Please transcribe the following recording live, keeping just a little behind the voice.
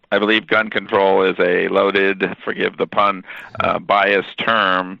I believe gun control is a loaded, forgive the pun, biased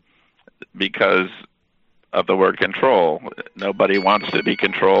term because of the word control. Nobody wants to be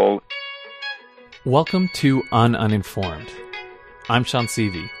controlled. Welcome to Uninformed. I'm Sean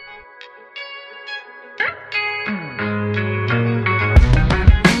Seavey.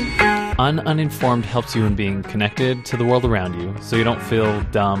 Uninformed helps you in being connected to the world around you so you don't feel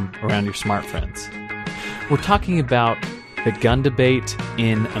dumb around your smart friends. We're talking about the gun debate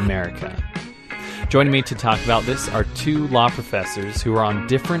in America. Joining me to talk about this are two law professors who are on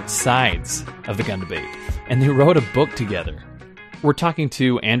different sides of the gun debate, and they wrote a book together. We're talking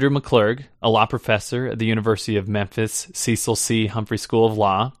to Andrew McClurg, a law professor at the University of Memphis Cecil C. Humphrey School of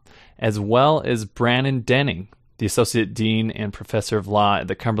Law, as well as Brannon Denning, the Associate Dean and Professor of Law at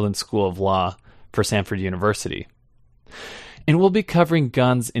the Cumberland School of Law for Samford University. And we'll be covering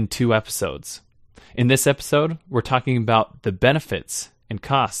guns in 2 episodes. In this episode, we're talking about the benefits and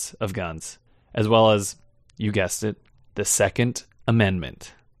costs of guns, as well as, you guessed it, the Second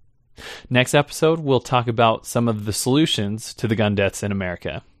Amendment. Next episode, we'll talk about some of the solutions to the gun deaths in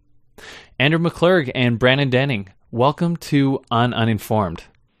America. Andrew McClurg and Brannon Denning, welcome to Uninformed.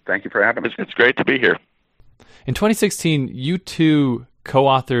 Thank you for having me. It's great to be here. In 2016, you two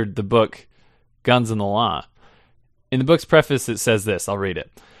co-authored the book Guns and the Law. In the book's preface, it says this. I'll read it.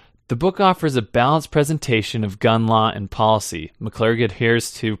 The book offers a balanced presentation of gun law and policy. McClurg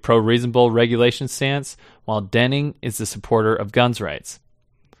adheres to pro-reasonable regulation stance, while Denning is a supporter of guns rights.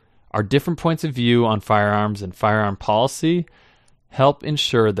 Our different points of view on firearms and firearm policy help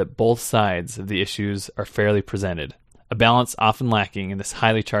ensure that both sides of the issues are fairly presented, a balance often lacking in this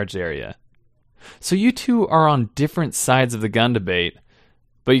highly charged area. So you two are on different sides of the gun debate,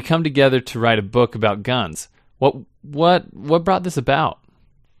 but you come together to write a book about guns. What brought this about?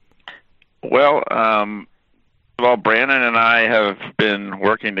 Well, Brannon and I have been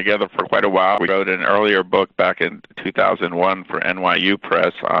working together for quite a while. We wrote an earlier book back in 2001 for NYU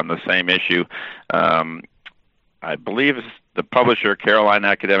Press on the same issue. I believe the publisher, Carolina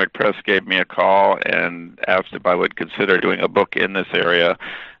Academic Press, gave me a call and asked if I would consider doing a book in this area.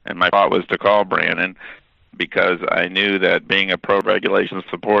 And my thought was to call Brannon because I knew that being a pro-regulation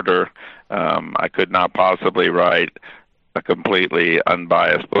supporter, I could not possibly write a completely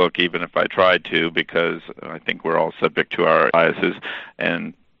unbiased book, even if I tried to, because I think we're all subject to our biases.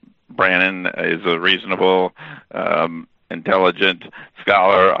 And Brannon is a reasonable, intelligent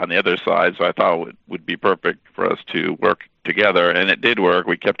scholar on the other side, so I thought it would be perfect for us to work together, and it did work.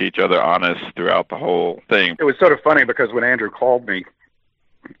 We kept each other honest throughout the whole thing. It was sort of funny because when Andrew called me,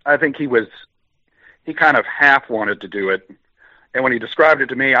 I think he kind of half wanted to do it. And when he described it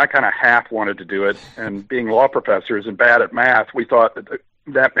to me, I kind of half wanted to do it. And being law professors and bad at math, we thought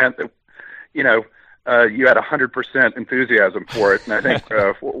that meant that, you had 100% enthusiasm for it. And I think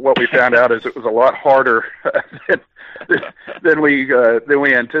what we found out is it was a lot harder than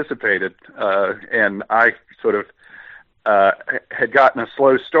we anticipated. And I sort of had gotten a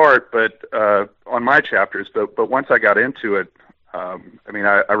slow start, but on my chapters. But once I got into it, I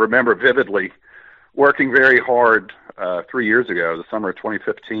remember vividly working very hard 3 years ago, the summer of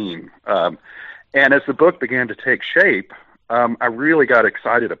 2015. And as the book began to take shape, I really got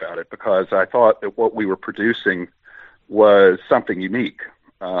excited about it because I thought that what we were producing was something unique,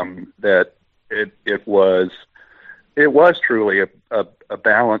 that it was truly a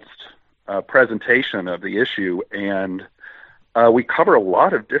balanced presentation of the issue. And we cover a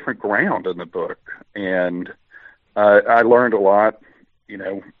lot of different ground in the book. And I learned a lot,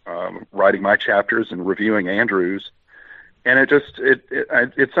 writing my chapters and reviewing Andrew's, and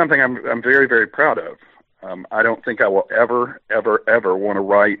it's something I'm very, very proud of. I don't think I will ever want to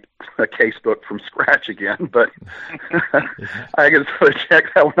write a case book from scratch again, but I can sort of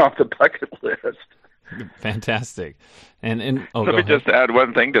check that one off the bucket list. Fantastic. And let me just add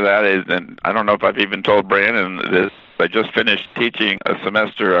one thing to that is, and I don't know if I've even told Brannon this, I just finished teaching a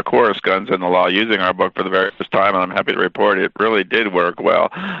semester of course Guns and the Law using our book for the very first time, and I'm happy to report it really did work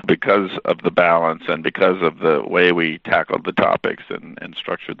well because of the balance and because of the way we tackled the topics and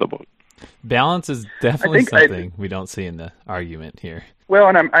structured the book. Balance is definitely something we don't see in the argument here. Well,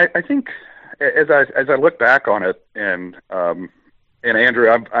 and I think as I look back on it, and Andrew,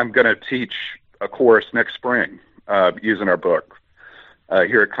 I'm going to teach a course next spring using our book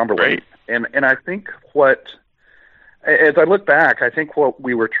here at Cumberland. Great. And I think as I look back, I think what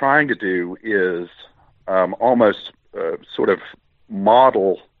we were trying to do is almost sort of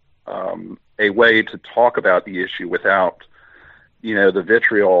model a way to talk about the issue without, the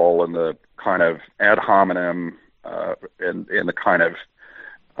vitriol and the kind of ad hominem and the kind of,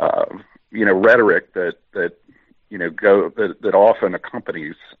 rhetoric that often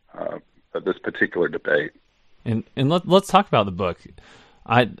accompanies particular debate. And let's talk about the book.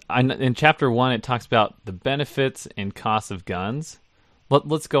 I in chapter 1 it talks about the benefits and costs of guns.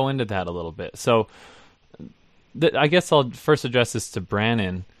 Let's go into that a little bit. So I guess I'll first address this to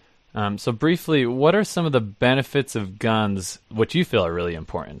Brannon. So briefly, what are some of the benefits of guns, what you feel are really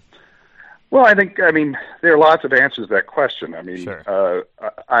important? Well, I mean, there are lots of answers to that question. I mean, Sure.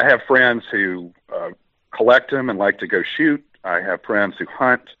 I have friends who collect them and like to go shoot. I have friends who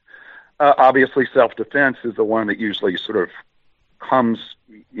hunt. Obviously, self-defense is the one that usually sort of comes,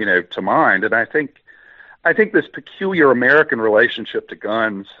 to mind. And I think this peculiar American relationship to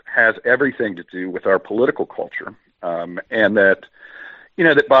guns has everything to do with our political culture, and that,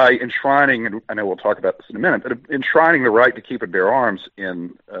 that by enshrining, and I know we'll talk about this in a minute, but enshrining the right to keep and bear arms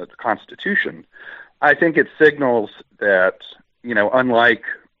in the Constitution, I think it signals that, unlike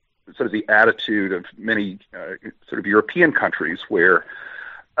sort of the attitude of many sort of European countries where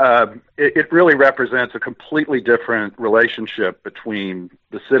it really represents a completely different relationship between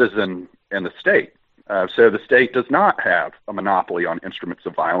the citizen and the state. So the state does not have a monopoly on instruments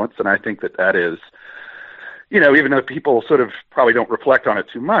of violence, and I think that is, even though people sort of probably don't reflect on it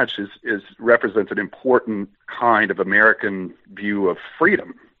too much, is represents an important kind of American view of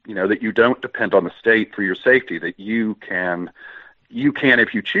freedom. That you don't depend on the state for your safety, that you can,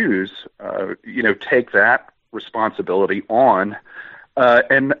 if you choose, take that responsibility on,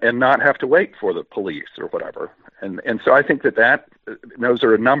 and not have to wait for the police or whatever. And so I think that those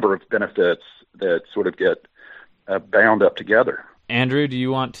are a number of benefits that sort of get bound up together. Andrew, do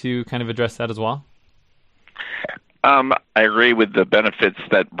you want to kind of address that as well? I agree with the benefits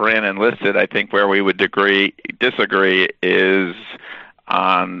that Brannon listed. I think where we would disagree is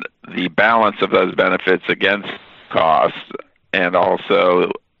on the balance of those benefits against costs, and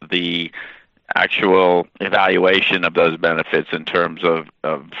also the actual evaluation of those benefits in terms of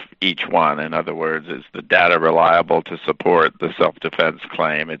each one. In other words, is the data reliable to support the self-defense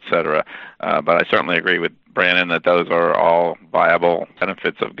claim, et cetera? But I certainly agree with Brannon that those are all viable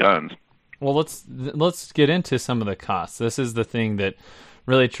benefits of guns. Well, let's get into some of the costs. This is the thing that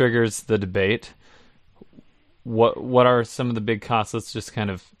really triggers the debate. What are some of the big costs? Let's just kind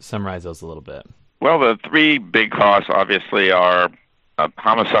of summarize those a little bit. Well, the three big costs obviously are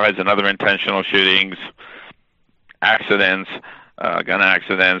homicides and other intentional shootings, accidents, gun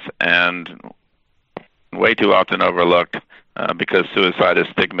accidents, and way too often overlooked because suicide is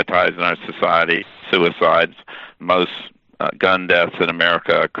stigmatized in our society. Suicides, most gun deaths in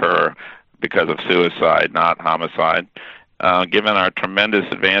America occur because of suicide, not homicide. Given our tremendous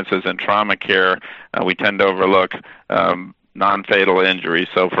advances in trauma care, we tend to overlook non-fatal injuries.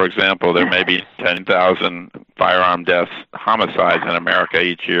 So, for example, there may be 10,000 firearm deaths, homicides in America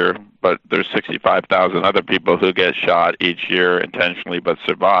each year, but there's 65,000 other people who get shot each year intentionally but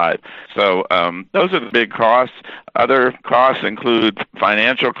survive. So those are the big costs. Other costs include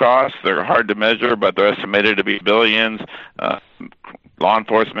financial costs. They're hard to measure, but they're estimated to be billions. Law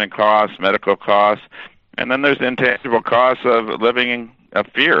enforcement costs, medical costs, and then there's the intangible costs of living in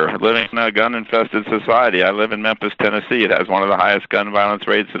fear, living in a gun-infested society. I live in Memphis, Tennessee. It has one of the highest gun violence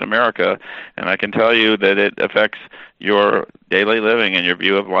rates in America, and I can tell you that it affects your daily living and your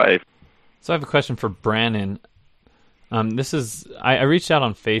view of life. So I have a question for Brannon. I reached out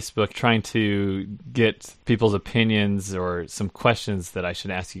on Facebook trying to get people's opinions or some questions that I should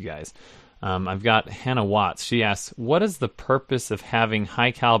ask you guys. I've got Hannah Watts. She asks, what is the purpose of having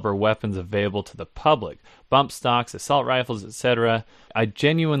high-caliber weapons available to the public? Bump stocks, assault rifles, etc. I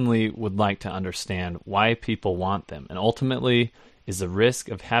genuinely would like to understand why people want them. And ultimately, is the risk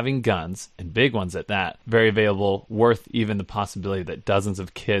of having guns, and big ones at that, very available, worth even the possibility that dozens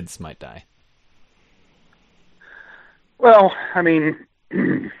of kids might die? Well, I mean,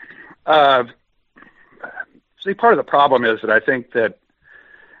 see, part of the problem is that I think that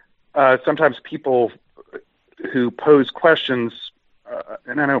sometimes people who pose questions,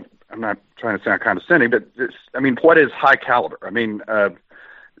 and I'm not trying to sound condescending, but what is high caliber? I mean,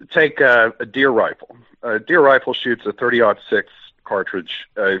 take a deer rifle. A deer rifle shoots a 30-06 cartridge,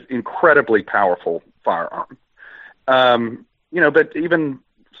 incredibly powerful firearm. But even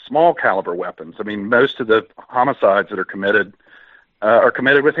small caliber weapons. I mean, most of the homicides that are committed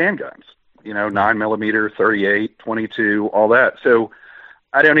with handguns. 9mm, 38, 22, all that. So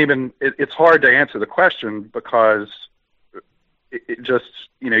it's hard to answer the question because it just,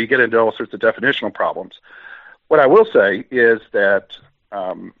 you get into all sorts of definitional problems. What I will say is that,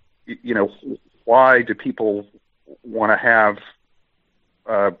 why do people want to have,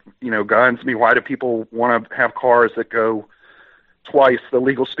 guns? I mean, why do people want to have cars that go twice the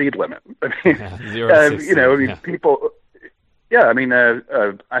legal speed limit? I mean, people,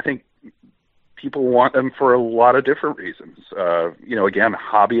 I think people want them for a lot of different reasons. Again,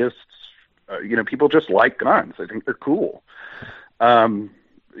 hobbyists, people just like guns. They think they're cool.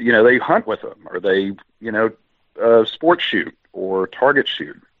 They hunt with them, or they, sport shoot or target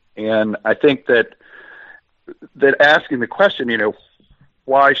shoot. And I think that asking the question,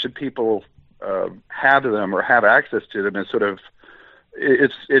 why should people have them or have access to them is sort of,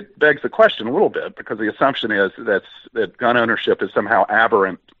 it begs the question a little bit, because the assumption is that gun ownership is somehow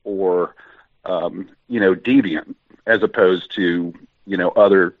aberrant or deviant, as opposed to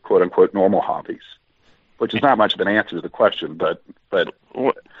other quote unquote normal hobbies, which is not much of an answer to the question, but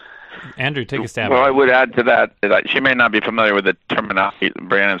Andrew, take a stab. Well, I would add to that she may not be familiar with the terminology.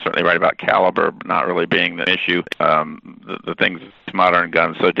 Brandon's certainly right about caliber not really being the issue. The things modern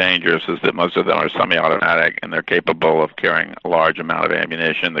guns so dangerous is that most of them are semi-automatic, and they're capable of carrying a large amount of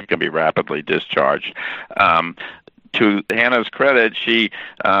ammunition that can be rapidly discharged. To Hannah's credit, she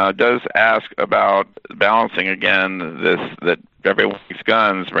does ask about balancing again that everyone likes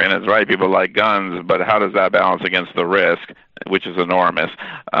guns. Brandon's right, people like guns, but how does that balance against the risk, which is enormous,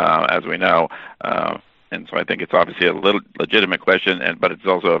 as we know. And so I think it's obviously a little legitimate question, but it's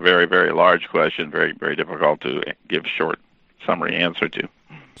also a very, very large question, very, very difficult to give short summary answer to.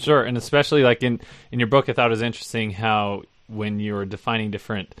 Sure, and especially like in your book, I thought it was interesting how when you were defining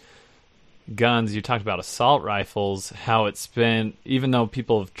different guns, you talked about assault rifles, how it's been, even though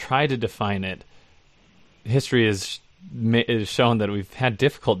people have tried to define it, history is shown that we've had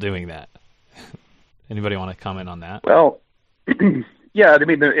difficult doing that. Anybody want to comment on that? Well, yeah, I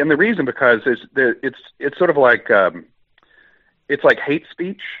mean, the reason, because it's sort of like it's like hate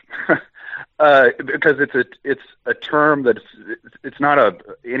speech, because it's a term it's not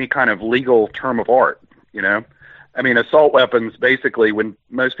any kind of legal term of art, I mean, assault weapons, basically, when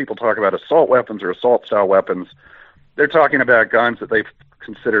most people talk about assault weapons or assault-style weapons, they're talking about guns that they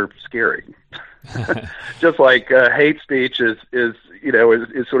consider scary. Just like hate speech is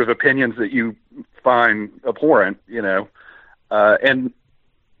sort of opinions that you find abhorrent, and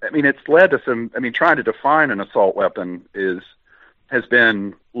I mean, it's led to some. I mean, trying to define an assault weapon has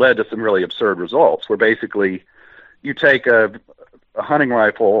led to some really absurd results, where basically you take a hunting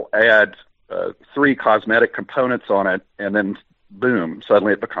rifle, add 3 cosmetic components on it, and then boom,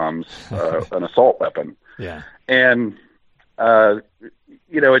 suddenly it becomes an assault weapon. Yeah. And I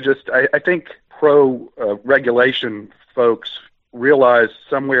think pro-regulation folks realized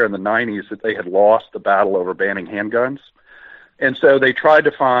somewhere in the 90s that they had lost the battle over banning handguns. And so they tried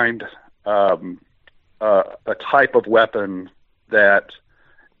to find a type of weapon that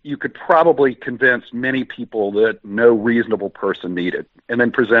you could probably convince many people that no reasonable person needed, and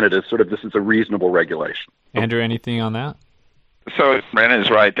then present it as sort of, this is a reasonable regulation. Andrew, anything on that? So Brandon is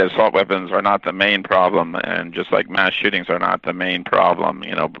right that assault weapons are not the main problem, and just like mass shootings are not the main problem.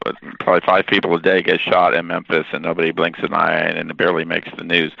 Probably 5 people a day get shot in Memphis, and nobody blinks an eye, and it barely makes the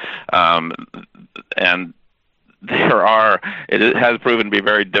news. And it has proven to be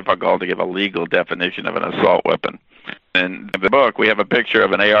very difficult to give a legal definition of an assault weapon. In the book, we have a picture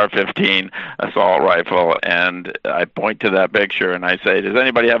of an AR-15 assault rifle, and I point to that picture and I say, does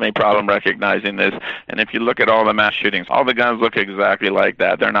anybody have any problem recognizing this? And if you look at all the mass shootings, all the guns look exactly like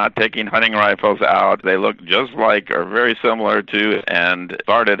that. They're not taking hunting rifles out. They look just like, or very similar to, and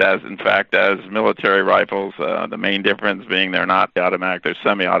started as military rifles. The main difference being they're not automatic, they're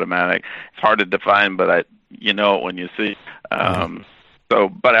semi-automatic. It's hard to define, but you know it when you see. But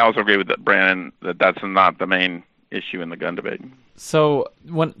I also agree with Brandon that that's not the main issue in the gun debate. So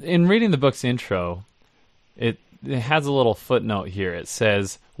in reading the book's intro, it has a little footnote here. It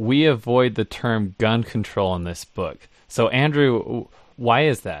says, we avoid the term gun control in this book. So Andrew, why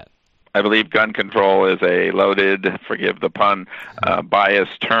is that? I believe gun control is a loaded, forgive the pun,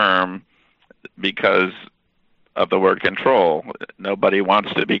 biased term because of the word control. Nobody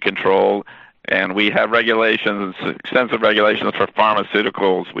wants to be controlled. And we have regulations, extensive regulations for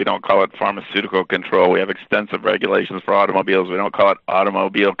pharmaceuticals. We don't call it pharmaceutical control. We have extensive regulations for automobiles. We don't call it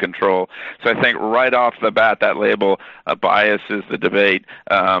automobile control. So I think right off the bat, that label biases the debate,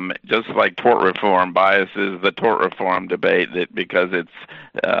 just like tort reform biases the tort reform debate, because it's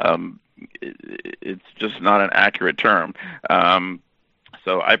just not an accurate term.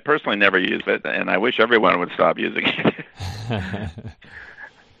 So I personally never use it, and I wish everyone would stop using it.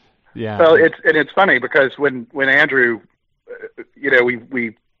 Yeah. Well, it's funny because when Andrew,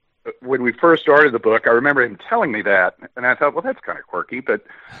 when we first started the book, I remember him telling me that, and I thought, well, that's kind of quirky, but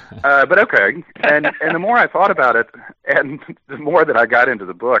okay. And the more I thought about it, and the more that I got into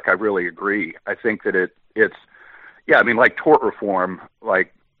the book, I really agree. I think that it's like tort reform,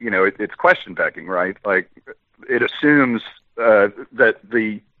 it's question begging, right? Like it assumes that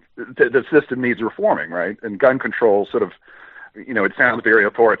the system needs reforming, right? And gun control sort of, it sounds very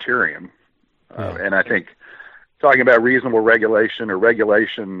authoritarian. And I think talking about reasonable regulation or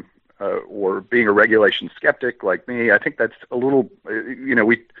regulation or being a regulation skeptic like me, I think that's a little,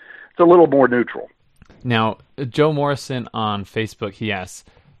 it's a little more neutral. Now, Joe Morrison on Facebook, he asks,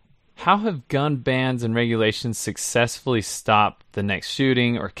 how have gun bans and regulations successfully stopped the next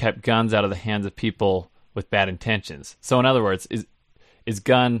shooting or kept guns out of the hands of people with bad intentions? So in other words, is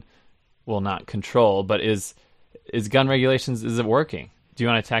gun, well, not control, but is gun regulations, is it working? Do you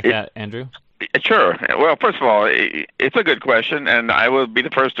want to attack that, Andrew? Sure. Well, first of all, it's a good question, and I will be the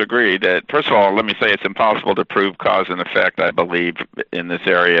first to agree that, first of all, let me say it's impossible to prove cause and effect, I believe, in this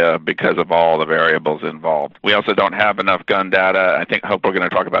area because of all the variables involved. We also don't have enough gun data. I hope we're going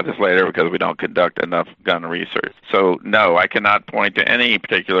to talk about this later because we don't conduct enough gun research. So, no, I cannot point to any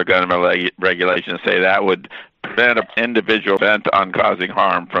particular gun regulation and say that would prevent an individual bent on causing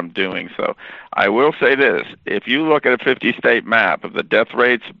harm from doing so. I will say this. If you look at a 50-state map of the death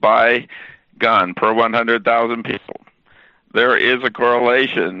rates by gun per 100,000 people, there is a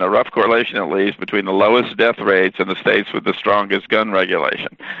correlation, a rough correlation at least, between the lowest death rates and the states with the strongest gun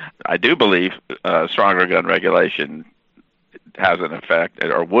regulation. I do believe stronger gun regulation has an effect,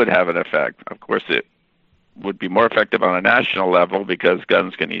 or would have an effect. Of course, it would be more effective on a national level because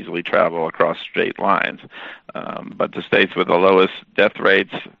guns can easily travel across state lines. But the states with the lowest death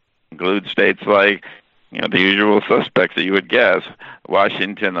rates include states like the usual suspects that you would guess: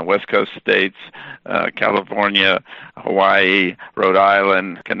 Washington, the West Coast states, California, Hawaii, Rhode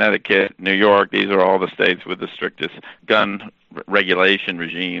Island, Connecticut, New York. These are all the states with the strictest gun regulation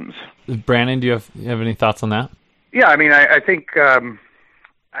regimes. Brandon, do you have any thoughts on that? Yeah, I mean, I think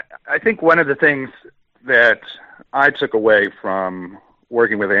one of the things that I took away from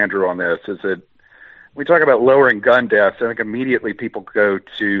working with Andrew on this is that we talk about lowering gun deaths. I think immediately people go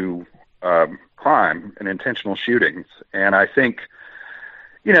to crime and intentional shootings. And I think,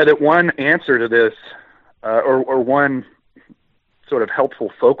 that one answer to this, or one sort of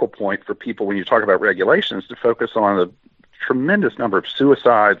helpful focal point for people when you talk about regulations, to focus on the tremendous number of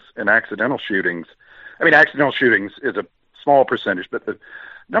suicides and accidental shootings. I mean, accidental shootings is a small percentage, but the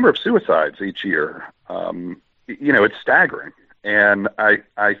number of suicides each year, it's staggering. And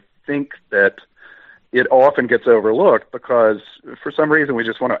I think that it often gets overlooked because for some reason we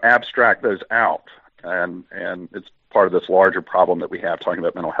just want to abstract those out. And it's part of this larger problem that we have talking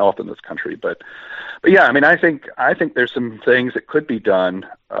about mental health in this country. But yeah, I mean, I think there's some things that could be done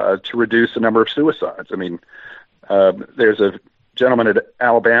to reduce the number of suicides. I mean, there's a gentleman at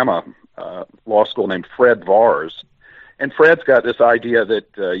Alabama law school named Fred Vars, and Fred's got this idea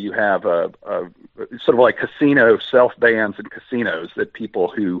that you have a sort of like casino self-bans in casinos, that people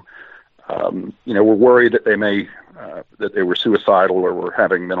who were worried that that they were suicidal or were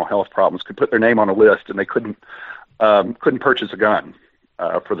having mental health problems could put their name on a list, and they couldn't purchase a gun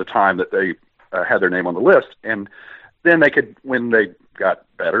for the time that they had their name on the list. And then they could, when they got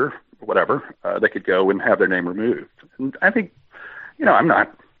better, whatever, they could go and have their name removed. And I think, I'm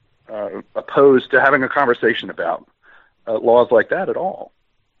not opposed to having a conversation about laws like that at all.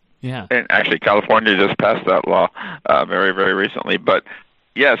 Yeah. And actually, California just passed that law very, very recently. But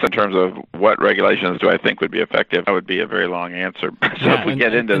yes, in terms of what regulations do I think would be effective, that would be a very long answer. So if we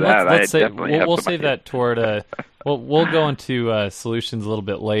get into that, we'll save that toward we'll go into solutions a little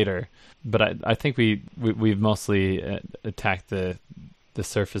bit later. But I think we've mostly attacked the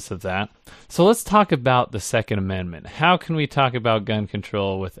surface of that. So let's talk about the Second Amendment. How can we talk about gun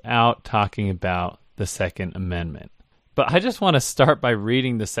control without talking about the Second Amendment? But I just want to start by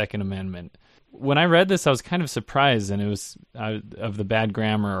reading the Second Amendment. When I read this, I was kind of surprised, and it was of the bad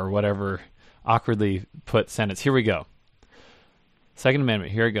grammar or whatever awkwardly put sentence. Here we go. Second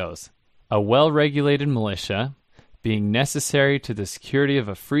Amendment, here it goes. A well-regulated militia, being necessary to the security of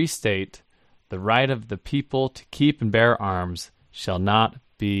a free state, the right of the people to keep and bear arms shall not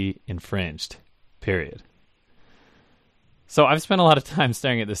be infringed. Period. So I've spent a lot of time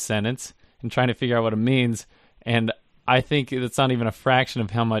staring at this sentence and trying to figure out what it means, and I think it's not even a fraction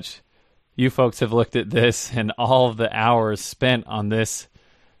of how much you folks have looked at this and all of the hours spent on this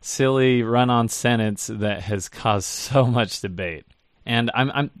silly run-on sentence that has caused so much debate. And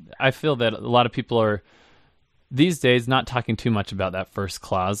I feel that a lot of people are these days not talking too much about that first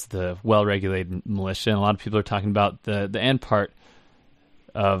clause, the well-regulated militia, and a lot of people are talking about the end part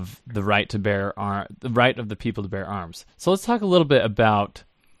of the right to bear the right of the people to bear arms. So let's talk a little bit about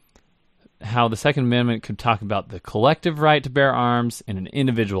how the Second Amendment could talk about the collective right to bear arms and an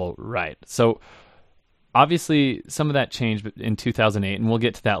individual right. So obviously some of that changed in 2008, and we'll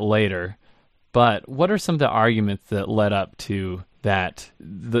get to that later. But what are some of the arguments that led up to that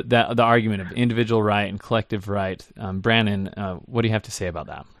the argument of individual right and collective right. Brannon, what do you have to say about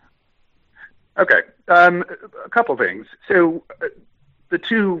that? Okay, a couple things. So the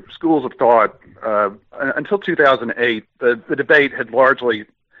two schools of thought, until 2008, the debate had largely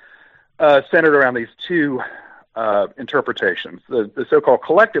centered around these two interpretations. The so-called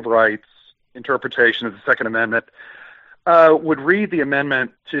collective rights interpretation of the Second Amendment would read the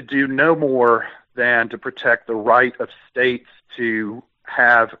amendment to do no more than to protect the right of states to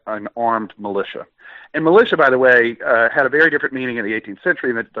have an armed militia. And militia, by the way, had a very different meaning in the 18th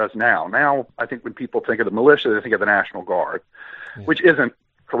century than it does now. Now, I think when people think of the militia, they think of the National Guard, which isn't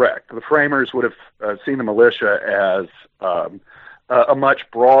correct. The framers would have seen the militia as a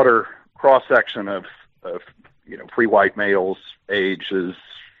much broader cross-section of free white males ages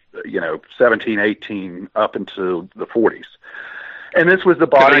 17, 18 up into the 40s. And this was the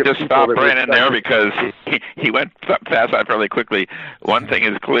body of people. Can I just stop Brannon there because he went past that fairly quickly. One thing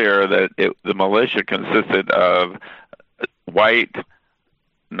is clear, that the militia consisted of white,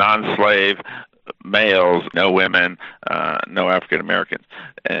 non-slave males, no women, no African Americans.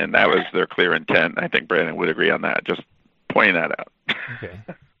 And that was their clear intent. I think Brannon would agree on that. Just pointing that out. Okay.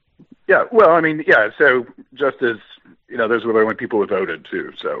 Yeah, well, I mean, yeah, so just as, those were when people voted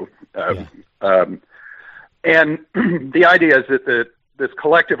too. So, and the idea is that this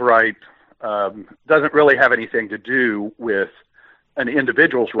collective right doesn't really have anything to do with an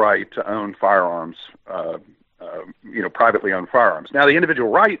individual's right to own firearms, privately owned firearms. Now, the individual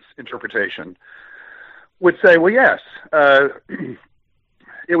rights interpretation would say, well, yes,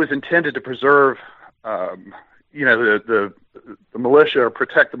 it was intended to preserve, the militia, or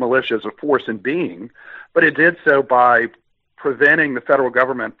protect the militia as a force in being, but it did so by preventing the federal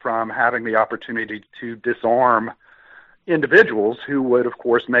government from having the opportunity to disarm individuals who would, of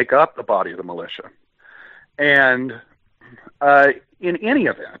course, make up the body of the militia. And in any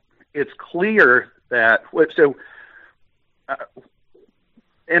event, it's clear that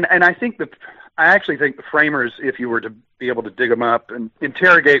and I actually think the framers, if you were to be able to dig them up and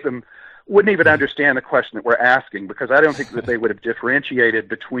interrogate them, wouldn't even understand the question that we're asking, because I don't think that they would have differentiated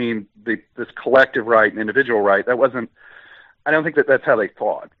between this collective right and individual right. I don't think that that's how they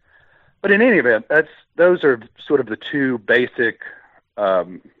thought. But in any event, those are sort of the two basic,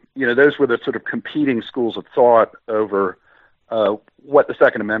 those were the sort of competing schools of thought over what the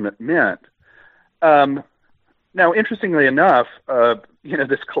Second Amendment meant. Now, interestingly enough,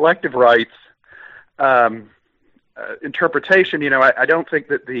 this collective rights interpretation, I don't think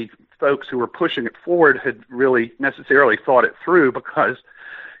that the folks who were pushing it forward had really necessarily thought it through, because,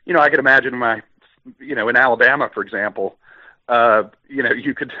 I could imagine in Alabama, for example,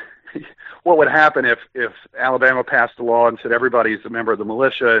 you could, what would happen if Alabama passed a law and said everybody's a member of the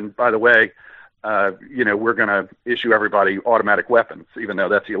militia, and by the way, we're going to issue everybody automatic weapons, even though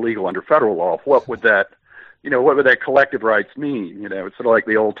that's illegal under federal law. What would that collective rights mean? It's sort of like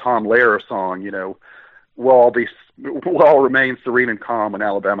the old Tom Lehrer song, we'll all remain serene and calm when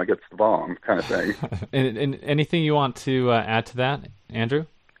Alabama gets the bomb, kind of thing. and anything you want to add to that, Andrew?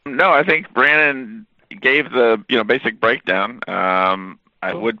 No, I think Brannon gave the basic breakdown.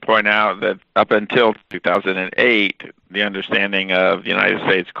 I would point out that up until 2008, the understanding of the United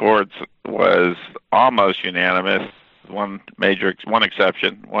States courts was almost unanimous. One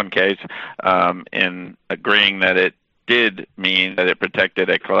exception, one case, in agreeing that it did mean that it protected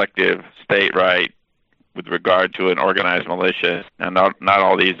a collective state right with regard to an organized militia. And not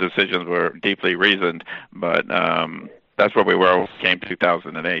all these decisions were deeply reasoned, but that's where we were when it came to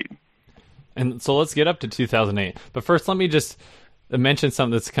 2008. And so let's get up to 2008. But first, let me just mention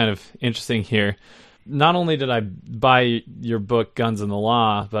something that's kind of interesting here. Not only did I buy your book, Guns and the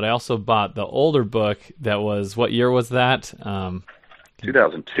Law, but I also bought the older book that was, what year was that?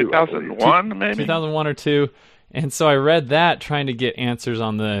 2002. 2001, maybe? 2001 or 2. And so I read that trying to get answers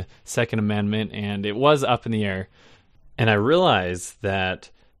on the Second Amendment, and it was up in the air. And I realized that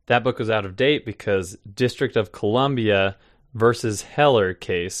book was out of date because District of Columbia versus Heller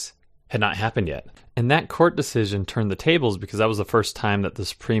case had not happened yet. And that court decision turned the tables, because that was the first time that the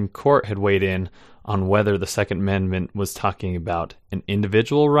Supreme Court had weighed in on whether the Second Amendment was talking about an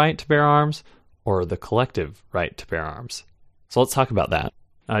individual right to bear arms or the collective right to bear arms. So let's talk about that.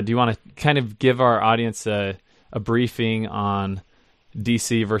 Do you want to kind of give our audience a briefing on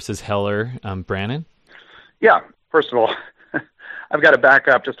DC versus Heller, Brannon? Yeah. First of all, I've got to back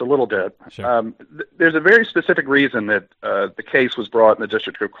up just a little bit. Sure. There's a very specific reason that the case was brought in the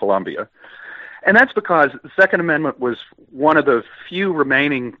District of Columbia. And that's because the Second Amendment was one of the few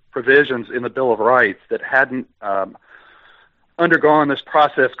remaining provisions in the Bill of Rights that hadn't undergone this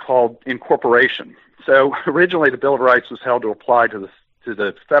process called incorporation So originally the Bill of Rights was held to apply to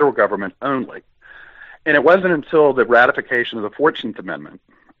the federal government only. And it wasn't until the ratification of the 14th Amendment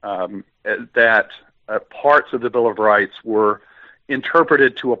that parts of the Bill of Rights were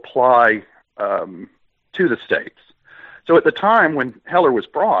interpreted to apply to the states. So at the time when Heller was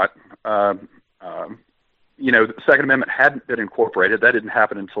brought, the Second Amendment hadn't been incorporated. That didn't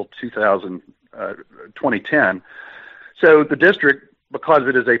happen until 2010. So the district, because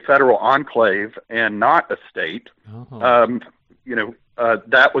it is a federal enclave and not a state,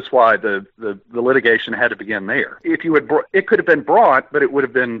 that was why the litigation had to begin there. If you had, it could have been brought, but it would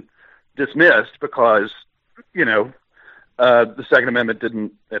have been dismissed because, the Second Amendment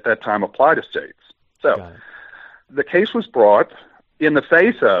didn't at that time apply to states. So the case was brought in the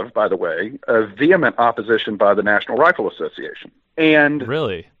face of, by the way, a vehement opposition by the National Rifle Association. And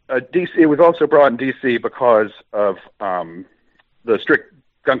really, DC, it was also brought in D.C. because of the strict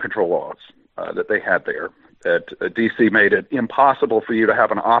gun control laws that they had there. That D.C. made it impossible for you to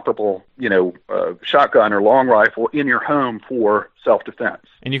have an operable, shotgun or long rifle in your home for self-defense.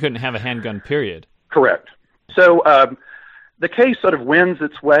 And you couldn't have a handgun, period. Correct. So the case sort of wins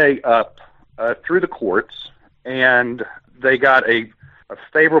its way up through the courts, and they got a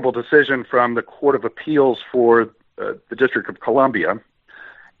favorable decision from the Court of Appeals for the District of Columbia.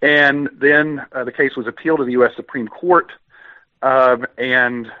 And then the case was appealed to the U.S. Supreme Court,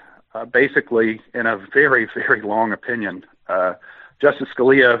 and basically, in a very, very long opinion, Justice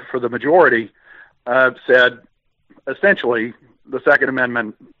Scalia, for the majority, said, essentially, the Second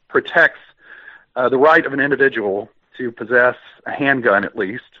Amendment protects the right of an individual to possess a handgun, at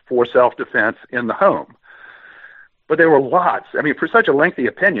least, for self-defense in the home. But there were lots. I mean, for such a lengthy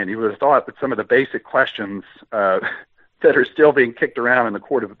opinion, you would have thought that some of the basic questions that are still being kicked around in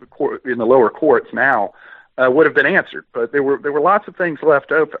the lower courts now would have been answered. But there were lots of things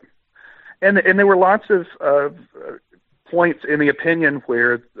left open. And there were lots of points in the opinion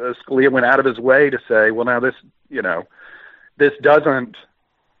where Scalia went out of his way to say, well, now this doesn't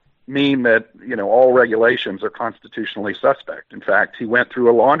mean that, all regulations are constitutionally suspect. In fact, he went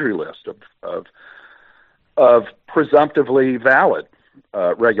through a laundry list of presumptively valid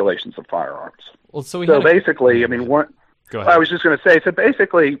regulations of firearms. Well, so basically, I mean, Go ahead. I was just going to say, so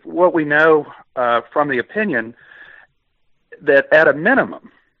basically what we know from the opinion that at a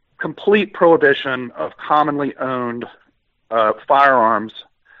minimum, complete prohibition of commonly owned firearms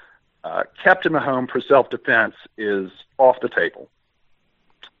kept in the home for self-defense is off the table.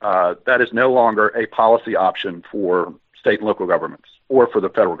 That is no longer a policy option for state and local governments or for the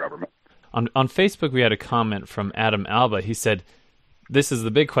federal government. On Facebook, we had a comment from Adam Alba. He said, this is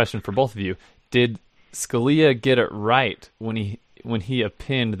the big question for both of you. Did Scalia get it right when he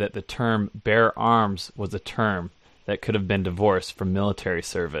opined that the term bear arms was a term that could have been divorced from military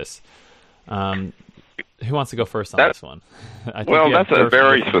service? Who wants to go first on this one? That's a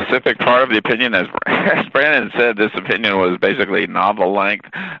very specific part of the opinion. As Brandon said, this opinion was basically novel length.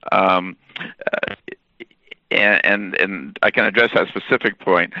 And I can address that specific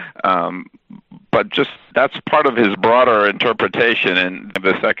point. But just that's part of his broader interpretation in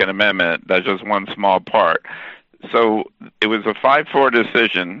the Second Amendment. That's just one small part. So it was a 5-4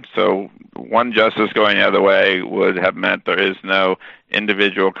 decision. So one justice going the other way would have meant there is no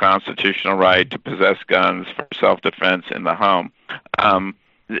individual constitutional right to possess guns for self-defense in the home.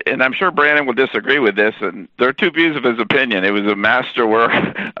 And I'm sure Brandon will disagree with this. And there are two views of his opinion. It was a masterwork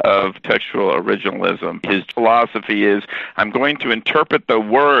of textual originalism. His philosophy is, I'm going to interpret the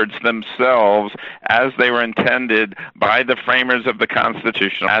words themselves as they were intended by the framers of the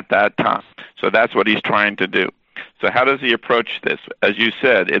Constitution at that time. So that's what he's trying to do. So how does he approach this? As you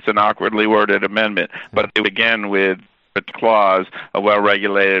said, it's an awkwardly worded amendment, but it began with the clause, a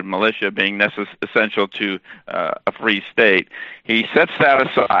well-regulated militia being essential to a free state. He sets that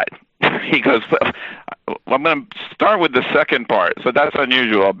aside. He goes, well, I'm going to start with the second part. So that's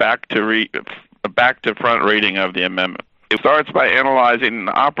unusual. Back to front reading of the amendment. It starts by analyzing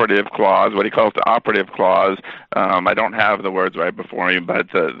the operative clause, what he calls the operative clause. I don't have the words right before me,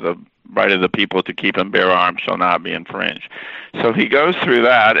 but the right of the people to keep and bear arms shall not be infringed. So he goes through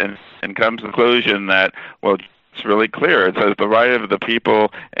that and comes to the conclusion that, well, it's really clear. It says the right of the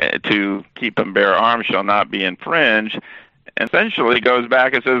people to keep and bear arms shall not be infringed. And essentially goes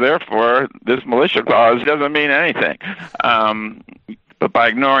back and says, therefore, this militia clause doesn't mean anything. But by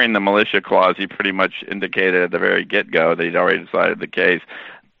ignoring the militia clause, he pretty much indicated at the very get-go that he'd already decided the case.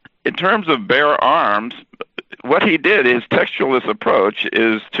 In terms of bear arms, what he did, his textualist approach,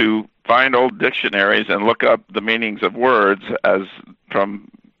 is to find old dictionaries and look up the meanings of words as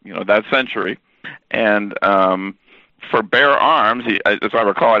from that century, and for bear arms, as I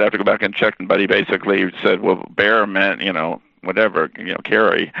recall, I'd have to go back and check, but he basically said, well, bear meant, whatever,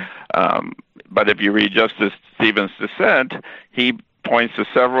 carry. But if you read Justice Stevens' dissent, he points to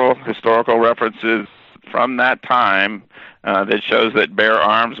several historical references from that time that shows that bear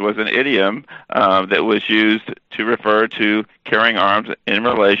arms was an idiom that was used to refer to carrying arms in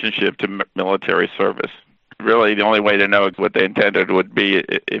relationship to military service. Really, the only way to know what they intended would be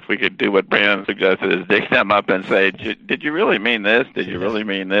if we could do what Brandon suggested, is dig them up and say, did you really mean this? Did you really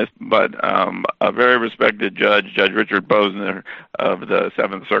mean this? But a very respected judge, Judge Richard Posner of the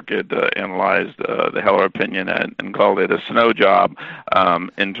Seventh Circuit, analyzed the Heller opinion and called it a snow job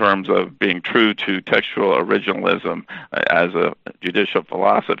in terms of being true to textual originalism as a judicial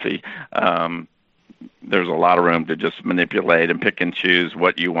philosophy. There's a lot of room to just manipulate and pick and choose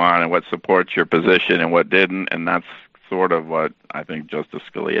what you want and what supports your position and what didn't, and that's sort of what I think Justice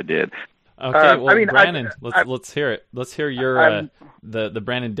Scalia did. Okay, well, Brandon, let's hear it. Let's hear your the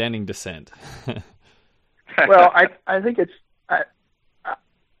Brandon Denning dissent. Well, I think it's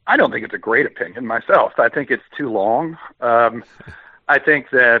I don't think it's a great opinion myself. I think it's too long. I think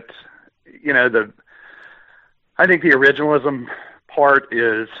that I think the originalism part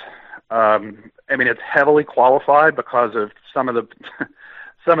is. It's heavily qualified because of some of the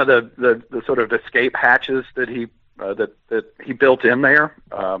sort of escape hatches that he built in there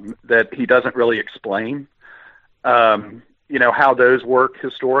that he doesn't really explain. How those work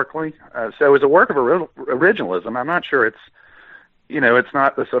historically. So as a work of originalism, I'm not sure it's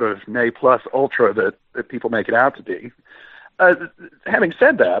not the sort of ne plus ultra that people make it out to be. Having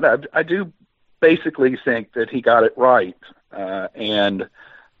said that, I do basically think that he got it right, and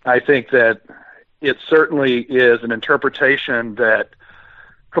I think that it certainly is an interpretation that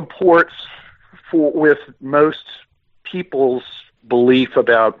comports with most people's belief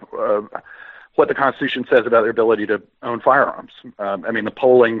about what the Constitution says about their ability to own firearms. The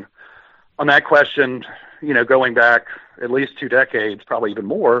polling on that question, going back at least 2 decades, probably even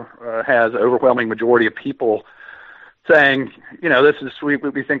more, has overwhelming majority of people saying,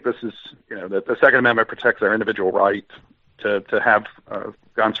 we think this is, that the Second Amendment protects our individual right to have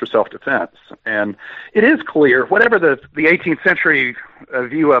guns for self-defense. And it is clear, whatever the 18th century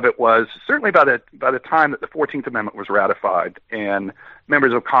view of it was, certainly by the time that the 14th Amendment was ratified and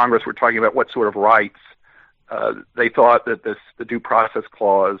members of Congress were talking about what sort of rights they thought that the Due Process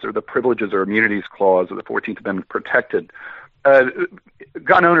Clause or the Privileges or Immunities Clause of the 14th Amendment protected,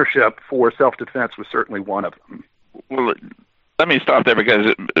 gun ownership for self-defense was certainly one of them. Well, let me stop there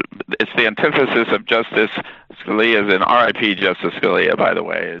because it's the antithesis of Justice Scalia's, and R.I.P. Justice Scalia, by the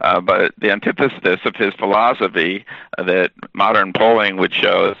way, but the antithesis of his philosophy that modern polling would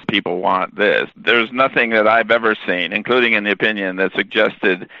show people want this. There's nothing that I've ever seen, including in the opinion, that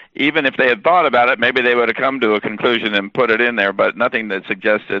suggested, even if they had thought about it, maybe they would have come to a conclusion and put it in there, but nothing that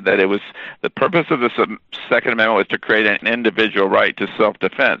suggested that it was the purpose of the Second Amendment was to create an individual right to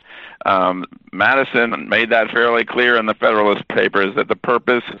self-defense. Madison made that fairly clear in the Federalist Papers that the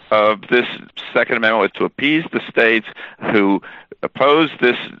purpose of this Second Amendment was to appease the states who opposed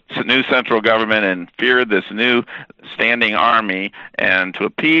this new central government and feared this new standing army, and to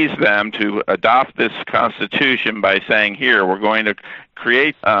appease them to adopt this Constitution by saying, here, we're going to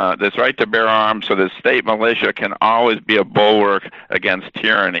create this right to bear arms so that state militia can always be a bulwark against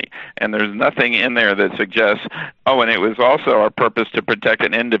tyranny. And there's nothing in there that suggests, and it was also our purpose to protect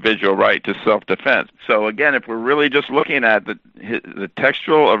an individual right to self-defense. So again, if we're really just looking at the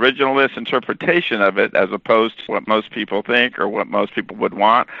textual originalist interpretation of it, as opposed to what most people think or what most people would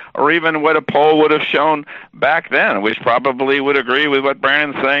want, or even what a poll would have shown back then, which probably would agree with what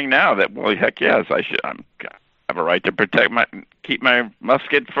Brandon's saying now, that, well, heck yes, I have a right to keep my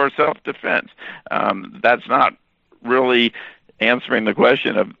musket for self-defense. That's not really answering the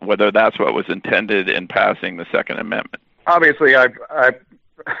question of whether that's what was intended in passing the Second Amendment. Obviously,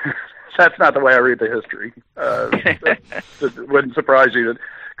 that's not the way I read the history. It wouldn't surprise you,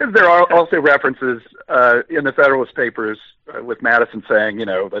 because there are also references in the Federalist Papers with Madison saying,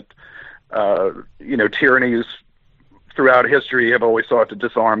 that tyrannies throughout history have always sought to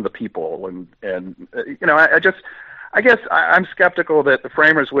disarm the people, and I guess I'm skeptical that the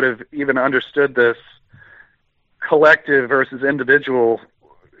framers would have even understood this collective versus individual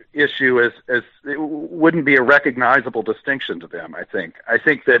issue as it wouldn't be a recognizable distinction to them. I think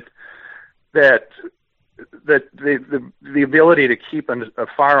that the ability to keep a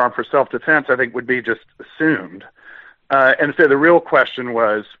firearm for self-defense, I think, would be just assumed. And so the real question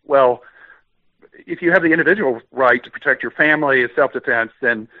was, well, if you have the individual right to protect your family as self-defense,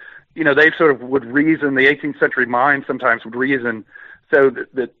 then, they sort of would reason, the 18th century mind sometimes would reason so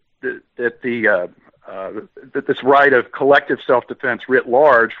that the that this right of collective self-defense writ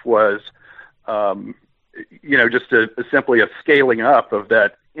large was, just simply a scaling up of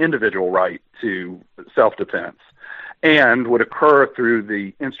that individual right to self-defense, and would occur through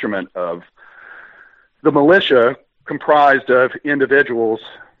the instrument of the militia, comprised of individuals,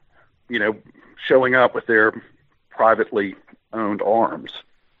 showing up with their privately owned arms.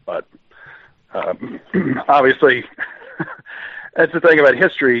 But obviously, that's the thing about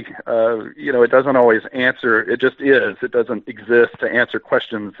history. It doesn't always answer. It just is. It doesn't exist to answer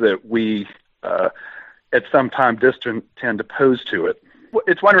questions that we, at some time distant, tend to pose to it.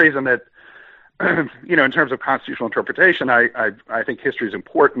 It's one reason that, in terms of constitutional interpretation, I think history is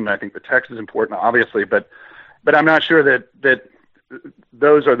important. I think the text is important, obviously, but I'm not sure that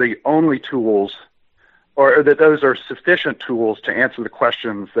those are the only tools, or that those are sufficient tools to answer the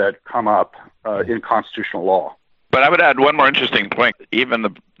questions that come up in constitutional law. But I would add one more interesting point. Even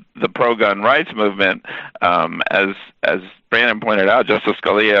the pro-gun rights movement, as Brandon pointed out, Justice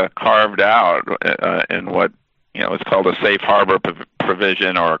Scalia carved out in what is called a safe harbor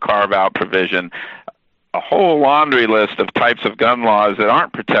provision or a carve-out provision, a whole laundry list of types of gun laws that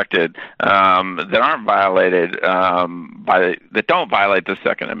aren't protected, that aren't violated that don't violate the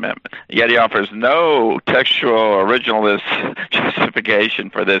Second Amendment. Yet he offers no textual originalist justification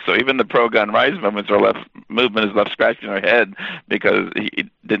for this. So even the pro-gun rights movement is left scratching their head, because he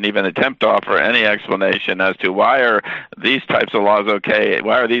didn't even attempt to offer any explanation as to why are these types of laws okay?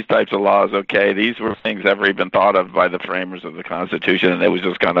 Why are these types of laws okay? These were things never even thought of by the framers of the Constitution, and it was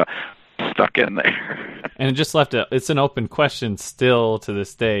just kind of stuck in there. And it just left it's an open question still to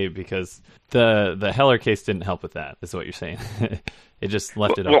this day, because the Heller case didn't help with that, is what you're saying. It just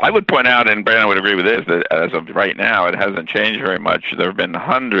left it open. Well, I would point out, and Brandon would agree with this, that as of right now, it hasn't changed very much. There have been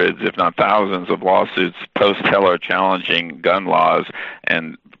hundreds, if not thousands, of lawsuits post-Heller challenging gun laws,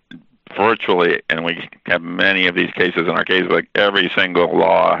 and virtually, and we have many of these cases in our casebook, every single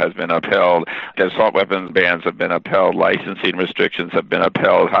law has been upheld. Assault weapons bans have been upheld. Licensing restrictions have been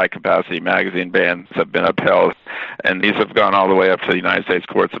upheld. High-capacity magazine bans have been upheld. And these have gone all the way up to the United States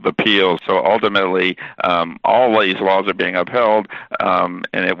Courts of Appeals. So ultimately, all these laws are being upheld, and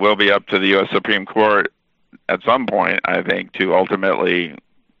it will be up to the U.S. Supreme Court at some point, I think, to ultimately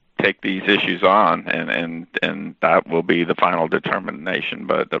take these issues on, and that will be the final determination.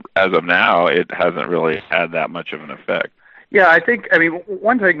 But as of now, it hasn't really had that much of an effect. Yeah,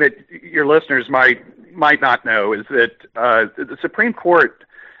 one thing that your listeners might not know is that the Supreme Court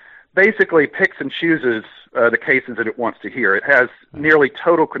basically picks and chooses the cases that it wants to hear. It has nearly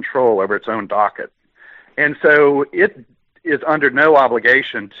total control over its own docket. And so it is under no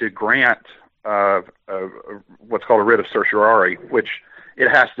obligation to grant what's called a writ of certiorari, which it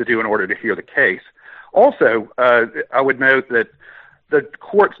has to do in order to hear the case. Also, I would note that the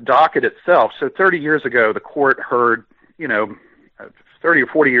court's docket itself, so 30 years ago, the court heard, 30 or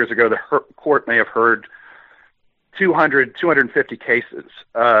 40 years ago, the court may have heard 200, 250 cases.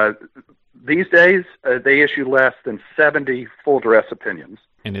 These days, they issue less than 70 full dress opinions.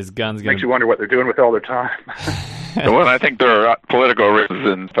 And his gun's makes you wonder what they're doing with all their time. Well, I think there are political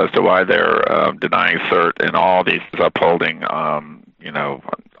reasons as to why they're denying cert in all these, upholding,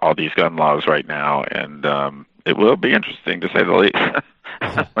 all these gun laws right now. And it will be interesting, to say the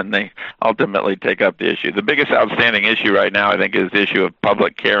least, when they ultimately take up the issue. The biggest outstanding issue right now, I think, is the issue of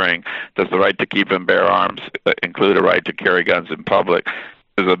public carrying. Does the right to keep and bear arms include a right to carry guns in public?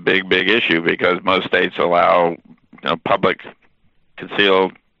 This is a big, big issue, because most states allow public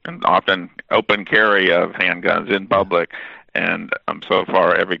concealed and often open carry of handguns in public. And so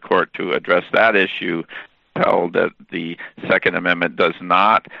far, every court to address that issue held that the Second Amendment does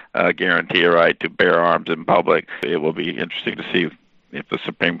not guarantee a right to bear arms in public. It will be interesting to see if the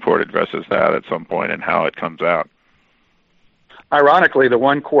Supreme Court addresses that at some point and how it comes out. Ironically, the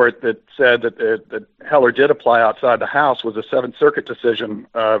one court that said that Heller did apply outside the House was a Seventh Circuit decision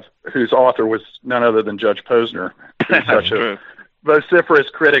whose author was none other than Judge Posner, who's such a vociferous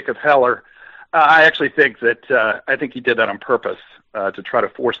critic of Heller. I actually think that I think he did that on purpose to try to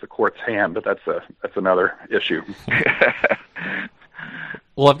force the court's hand, but that's another issue.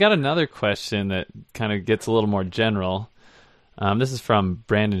 Well, I've got another question that kind of gets a little more general. This is from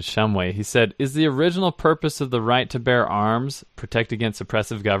Brandon Shumway. He said, is the original purpose of the right to bear arms, protect against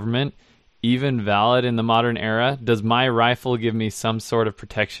oppressive government, even valid in the modern era? Does my rifle give me some sort of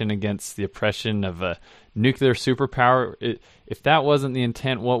protection against the oppression of a nuclear superpower? If that wasn't the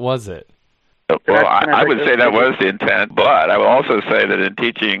intent, what was it? Well, I would say that was the intent, but I will also say that in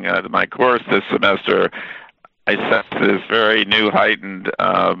teaching my course this semester, I sensed this very new heightened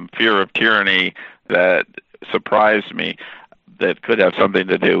fear of tyranny that surprised me, that could have something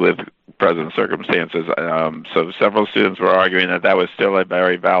to do with present circumstances. So several students were arguing that was still a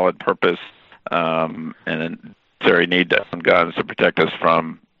very valid purpose and a necessary need to own guns to protect us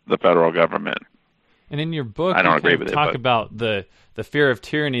from the federal government. And in your book, I don't agree with talk about the fear of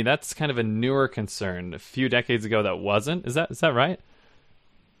tyranny. That's kind of a newer concern. A few decades ago, that wasn't. Is that right?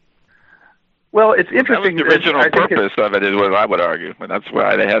 Well, it's interesting. That was the original purpose of it, is what I would argue, and that's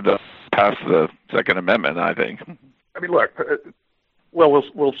why they had to pass the Second Amendment, I think. I mean, look.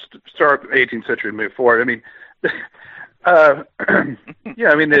 We'll start 18th century and move forward. I mean,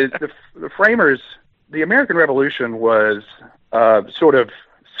 yeah. I mean, the framers, the American Revolution was sort of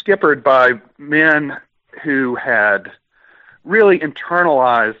skippered by men who had really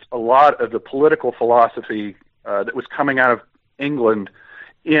internalized a lot of the political philosophy that was coming out of England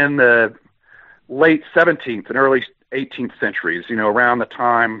in the late 17th and early 18th centuries, around the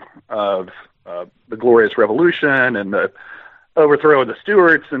time of the Glorious Revolution and the overthrow of the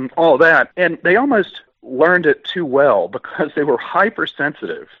Stuarts and all that. And they almost learned it too well because they were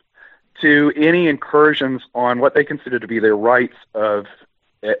hypersensitive to any incursions on what they considered to be their rights as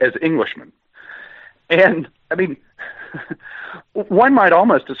Englishmen. And, I mean, one might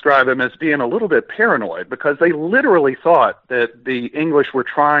almost describe them as being a little bit paranoid because they literally thought that the English were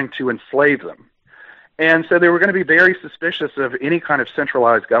trying to enslave them. And so they were going to be very suspicious of any kind of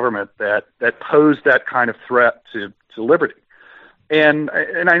centralized government that posed that kind of threat to liberty. And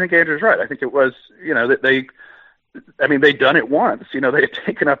I think Andrew's right. I think it was, that they'd done it once. They had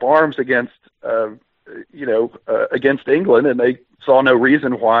taken up arms against England, and they saw no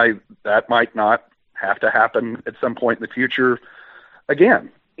reason why that might not have to happen at some point in the future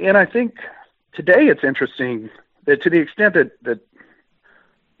again. And I think today it's interesting that to the extent that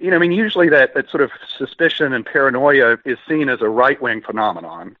usually that sort of suspicion and paranoia is seen as a right-wing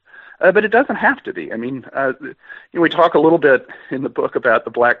phenomenon, but it doesn't have to be. I mean, we talk a little bit in the book about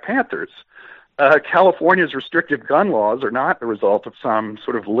the Black Panthers. California's restrictive gun laws are not the result of some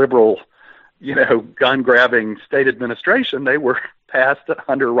sort of liberal, gun-grabbing state administration. They were passed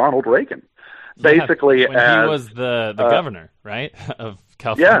under Ronald Reagan, basically when he was the governor, right, of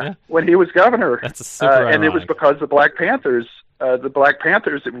California. Yeah, when he was governor. That's a super ironic. And it was because the Black Panthers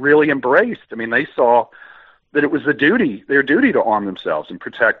really embraced. I mean, they saw that it was their duty to arm themselves and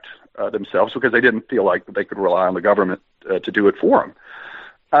protect themselves because they didn't feel like they could rely on the government to do it for them.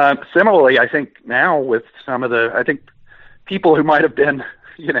 Similarly, I think now with some of I think people who might have been,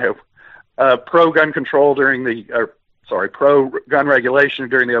 pro-gun control pro-gun regulation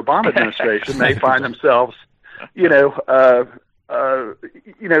during the Obama administration, they find themselves,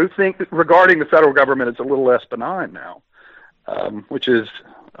 think regarding the federal government as a little less benign now, which is,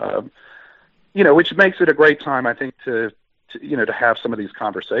 which makes it a great time, I think, to have some of these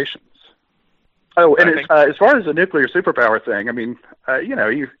conversations. Oh, and as far as the nuclear superpower thing, I mean, the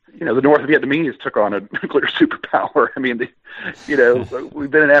North Vietnamese took on a nuclear superpower. I mean,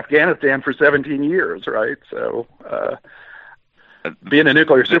 we've been in Afghanistan for 17 years, right? So being a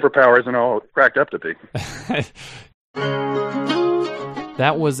nuclear superpower isn't all it's cracked up to be.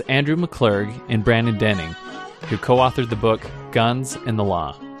 That was Andrew McClurg and Brandon Denning, who co-authored the book Guns and the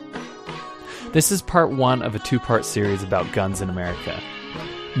Law. This is part one of a two-part series about guns in America.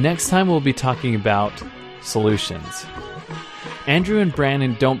 Next time we'll be talking about solutions. Andrew and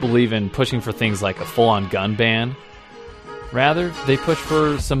Brandon don't believe in pushing for things like a full-on gun ban. Rather, they push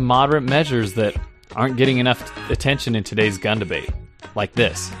for some moderate measures that aren't getting enough attention in today's gun debate, like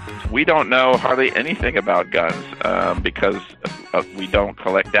this. We don't know hardly anything about guns because we don't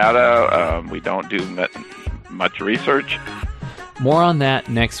collect data, we don't do much research. More on that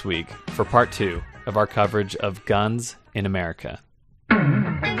next week for part two of our coverage of guns in America.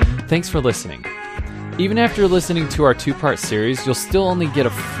 Thanks for listening. Even after listening to our two-part series, you'll still only get a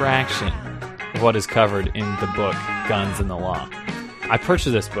fraction of what is covered in the book Guns and the Law. I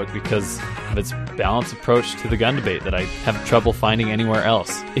purchased this book because of its balanced approach to the gun debate that I have trouble finding anywhere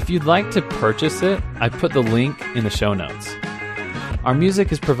else. If you'd like to purchase it, I put the link in the show notes. Our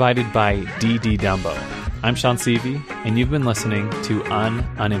music is provided by D.D. Dumbo. I'm Sean Seavey, and you've been listening to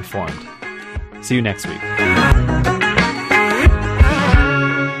Uninformed. See you next week.